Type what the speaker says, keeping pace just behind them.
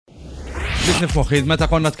Dik nifmoħħi, meta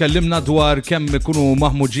konna tkellimna dwar kemm ikunu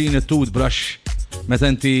maħmuġin it-toothbrush. Meta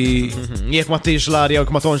inti jekk ma tix l-arja u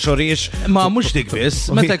ma tonxorix. Ma mhux dik biss,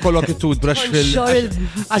 meta jkollok it-toothbrush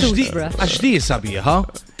għax di sabiħa,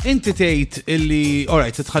 inti tgħid illi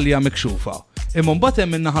alright titħallija mikxufa. Imma mbagħad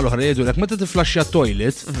hemm in-naħa l-oħra jgħidulek meta tiflaxxja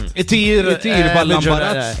t-toilet, itir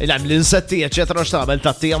ball-ambarazz. L-insetti eċetera x'tagħmel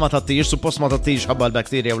tattija ma tattix, suppost ma tattix ħabba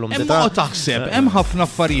l-bakterja u l-umdità. Imma taħseb hemm ħafna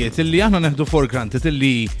affarijiet illi aħna neħdu for granted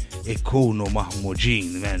illi ikunu maħmuġin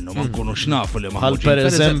mennu, ma nkunux nafu li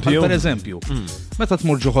maħmuġin. Per-eżempju, meta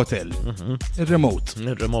tmur ġu hotel, il-remote.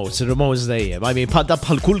 Il-remote dejjem. I mean,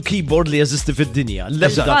 bħal kull keyboard li jeżisti fid-dinja.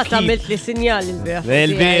 L-ebda għamilt li sinjal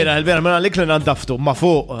il-vera, mela lik li nandaftu, ma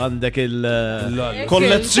fuq għandek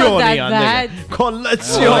il-kollezzjoni għandek.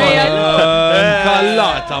 Kollezzjoni.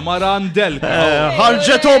 Kallata, marandelka.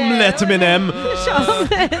 Ħarġet omlet minn hemm.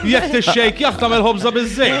 Jekk tixxejk jaħtam il-ħobża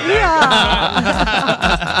biż-żejt.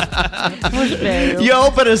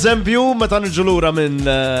 Jew per eżempju, meta niġu lura minn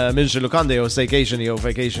xi lukanda jew staycation jew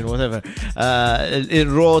vacation whatever,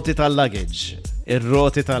 ir-roti tal-luggage.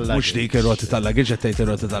 Ir-roti tal-luggage. Mhux dik ir-roti tal-luggage, qed tgħid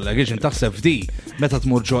ir-roti tal-luggage, intaħseb di meta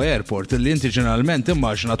tmur ġo airport illi inti ġeneralment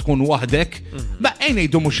immaġna tkun waħdek, ma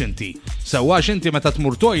ngħidu mhux inti. Sewwax inti meta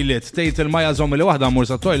tmur toilet tgħid il-Maja żomm li waħda mmur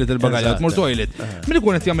sa toilet il-bagalja tmur toilet. Min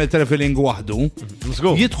ikun qed jagħmel traveling waħdu,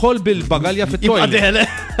 jidħol bil-bagalja fit-toilet.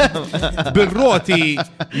 Bir-roti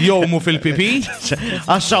jowmu fil-pipi.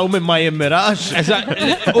 Għaxxaw minn ma jimmirax.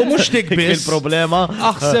 U mhux dik biss. Il-problema.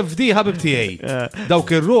 Aħseb di ħabib tiegħi. Dawk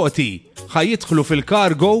ir-roti ħajjidħlu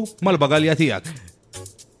fil-kargo mal-bagalja tiegħek.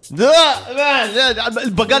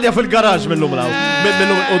 Il-bagalja fil-garaġ mill-lum law.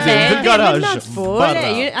 Fil-garaġ.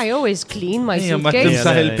 I always clean my suitcase. Ma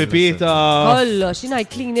timsaħ il-pipita. Kollox, I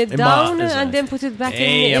clean it down and then put it back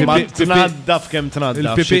in. Ma tnaddaf kem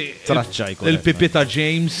tnaddaf. Traċċa jkun. Il-pipita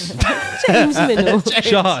James. James minnu.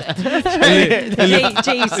 Xaħat.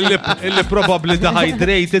 Illi probably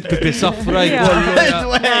dehydrated pipi safra jkollu.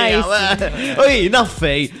 Uj,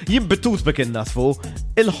 naffej, jibbitut bek innatfu,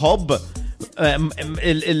 il-ħobb,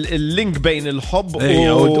 il-link bejn il-ħobb u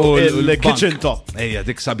il-kitchen top. Ejja,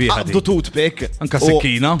 dik sabiħa dik. Għabdu toothpick. Anka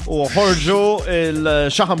sikkina. U ħorġu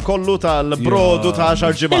il-xaħam kollu tal-brodu ta'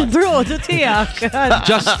 xarġibat. Il-brodu tijak.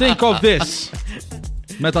 Just think of this.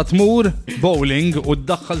 Meta tmur bowling u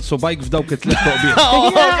ddaħħal subajk f'dawk it-tliet toqbiet.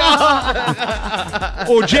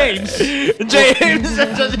 U James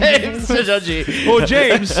U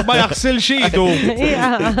James ma jaħsilx idu.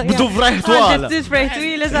 Bdu freħtu għala. Bdu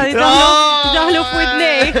freħtu għala. Daħlu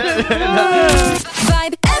f'widnejk.